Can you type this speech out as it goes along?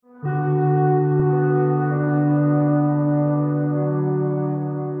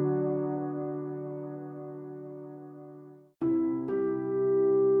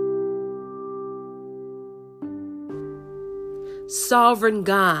sovereign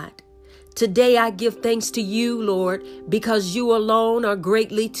God, today I give thanks to you, Lord, because you alone are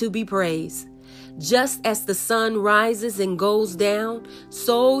greatly to be praised. Just as the sun rises and goes down,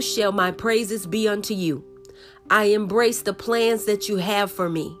 so shall my praises be unto you. I embrace the plans that you have for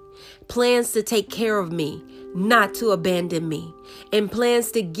me, plans to take care of me, not to abandon me, and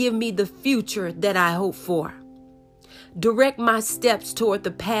plans to give me the future that I hope for. Direct my steps toward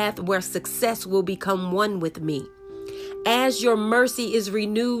the path where success will become one with me. As your mercy is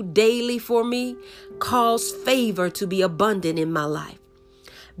renewed daily for me, cause favor to be abundant in my life.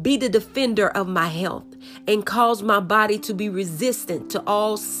 Be the defender of my health and cause my body to be resistant to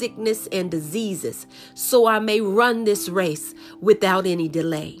all sickness and diseases, so I may run this race without any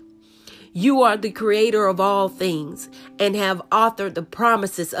delay. You are the creator of all things and have authored the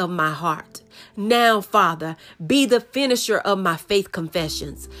promises of my heart. Now, Father, be the finisher of my faith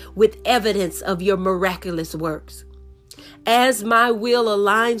confessions with evidence of your miraculous works. As my will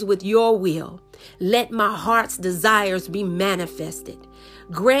aligns with your will, let my heart's desires be manifested.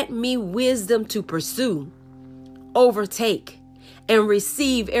 Grant me wisdom to pursue, overtake, and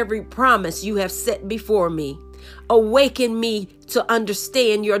receive every promise you have set before me. Awaken me to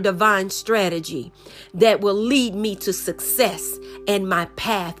understand your divine strategy that will lead me to success and my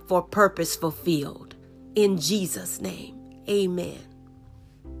path for purpose fulfilled. In Jesus' name, amen.